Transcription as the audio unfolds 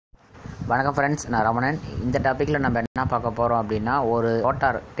வணக்கம் ஃப்ரெண்ட்ஸ், நான் ரமணன். இந்த டாப்பிக்கில் நம்ம என்ன பார்க்க போகிறோம் அப்படின்னா, ஒரு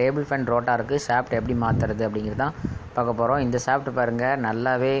ரோட்டார் டேபிள் ஃபேன் ரோட்டாருக்கு ஷாஃப்ட் எப்படி மாற்றுறது அப்படிங்கிறது தான் பார்க்க போகிறோம். இந்த ஷாஃப்ட் பாருங்கள்,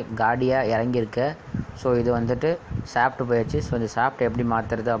 நல்லாவே காடியாக இறங்கியிருக்கு. ஸோ இது வந்துட்டு ஷாஃப்ட் போயிடுச்சு. ஸோ இந்த ஷாஃப்ட் எப்படி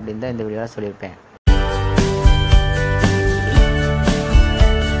மாற்றுறது அப்படின்னு தான் இந்த வீடியோவில் சொல்லியிருப்பேன்.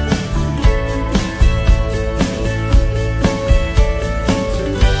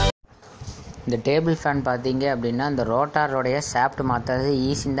 இந்த டேபிள் ஃபேன் பார்த்தீங்க அப்படின்னா, இந்த ரோட்டாரோடைய ஷாஃப்ட் மாற்றுறது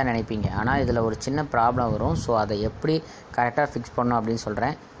ஈஸின்னு தான் நினைப்பீங்க. ஆனால் இதில் ஒரு சின்ன ப்ராப்ளம் வரும். ஸோ அதை எப்படி கரெக்டாக ஃபிக்ஸ் பண்ணணும் அப்படின்னு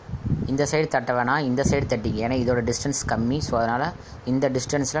சொல்கிறேன். இந்த சைடு தட்ட வேணாம், இந்த சைடு தட்டிங்க. ஏன்னா இதோட டிஸ்டன்ஸ் கம்மி. ஸோ அதனால் இந்த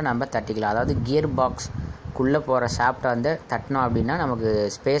டிஸ்டன்ஸில் நம்ம தட்டிக்கலாம். அதாவது கியர் பாக்ஸ்க்குள்ளே போகிற ஷாஃப்ட்டை வந்து தட்டினோம் அப்படின்னா நமக்கு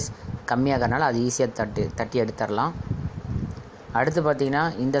ஸ்பேஸ் கம்மியாகிறனால அது ஈஸியாக தட்டி எடுத்துடலாம். அடுத்து பார்த்திங்கன்னா,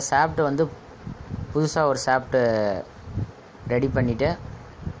 இந்த ஷாஃப்ட்டு வந்து புதுசாக ஒரு ஷாஃப்ட்டு ரெடி பண்ணிவிட்டு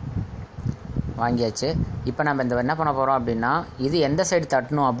வாங்கியாச்சு. இப்போ நம்ம இந்த என்ன பண்ண போகிறோம் அப்படின்னா, இது எந்த சைடு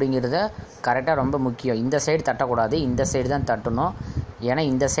தட்டணும் அப்படிங்கிறத கரெக்டாக ரொம்ப முக்கியம். இந்த சைடு தட்டக்கூடாது, இந்த சைடு தான் தட்டணும். ஏன்னா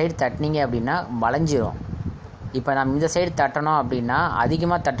இந்த சைடு தட்டினீங்க அப்படின்னா வளைஞ்சிரும். இப்போ நம்ம இந்த சைடு தட்டணும் அப்படின்னா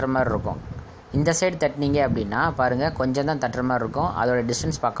அதிகமாக தட்டுற மாதிரி இருக்கும். இந்த சைடு தட்டினீங்க அப்படின்னா பாருங்கள், கொஞ்சம் தான் தட்டுற மாதிரி இருக்கும். அதோடய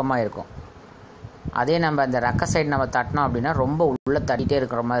டிஸ்டன்ஸ் பக்கமாக இருக்கும். அதே நம்ம இந்த ரெக்க சைடு நம்ம தட்டினோம் அப்படின்னா ரொம்ப உள்ளே தட்டிகிட்டே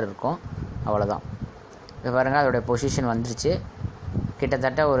இருக்கிற மாதிரி இருக்கும். அவ்வளோதான். இப்போ பாருங்கள், அதோடைய பொசிஷன் வந்துருச்சு.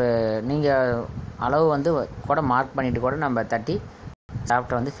 கிட்டத்தட்ட ஒரு நீங்கள் அளவு வந்து கூட மார்க் பண்ணிவிட்டு கூட நம்ம தட்டி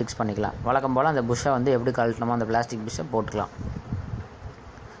ஷாஃப்ட்டை வந்து ஃபிக்ஸ் பண்ணிக்கலாம். வழக்கம் போல் அந்த புஷ்ஷை வந்து எப்படி கழட்டணுமோ அந்த பிளாஸ்டிக் புஷ்ஷை போட்டுக்கலாம்.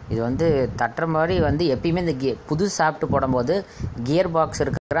 இது வந்து தட்டுற மாதிரி வந்து எப்பயுமே இந்த புது ஷாஃப்ட் போடும்போது கியர் பாக்ஸ்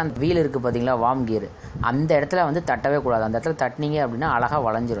இருக்கிற அந்த வீல் இருக்குது பார்த்தீங்களா, வார்ம் கியர், அந்த இடத்துல வந்து தட்டவே கூடாது. அந்த இடத்துல தட்டினீங்க அப்படின்னா அழகாக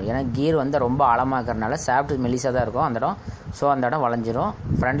வளைஞ்சிரும். ஏன்னா கியர் வந்து ரொம்ப ஆழமாக இருக்கிறனால ஷாஃப்ட் மெலிசாக தான் இருக்கும் அந்த இடம். ஸோ அந்த இடம் வளைஞ்சிரும்.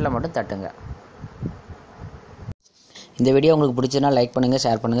 ஃப்ரண்டில் மட்டும் தட்டுங்க. இந்த வீடியோ உங்களுக்கு பிடிச்சதுனா லைக் பண்ணுங்கள்,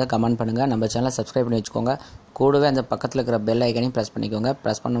 ஷேர் பண்ணுங்கள், கமெண்ட் பண்ணுங்கள். நம்ம சேனலை சப்ஸ்கிரைப் பண்ணி வச்சுக்கோங்க. கூடவே அந்த பக்கத்தில் இருக்கிற பெல் ஐக்கனையும் ப்ரெஸ் பண்ணிக்கோங்க.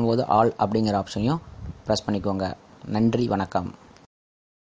 ப்ரெஸ் பண்ணும்போது ஆல் அப்படிங்கிற ஆப்ஷனையும் ப்ரெஸ் பண்ணிக்கோங்க. நன்றி, வணக்கம்.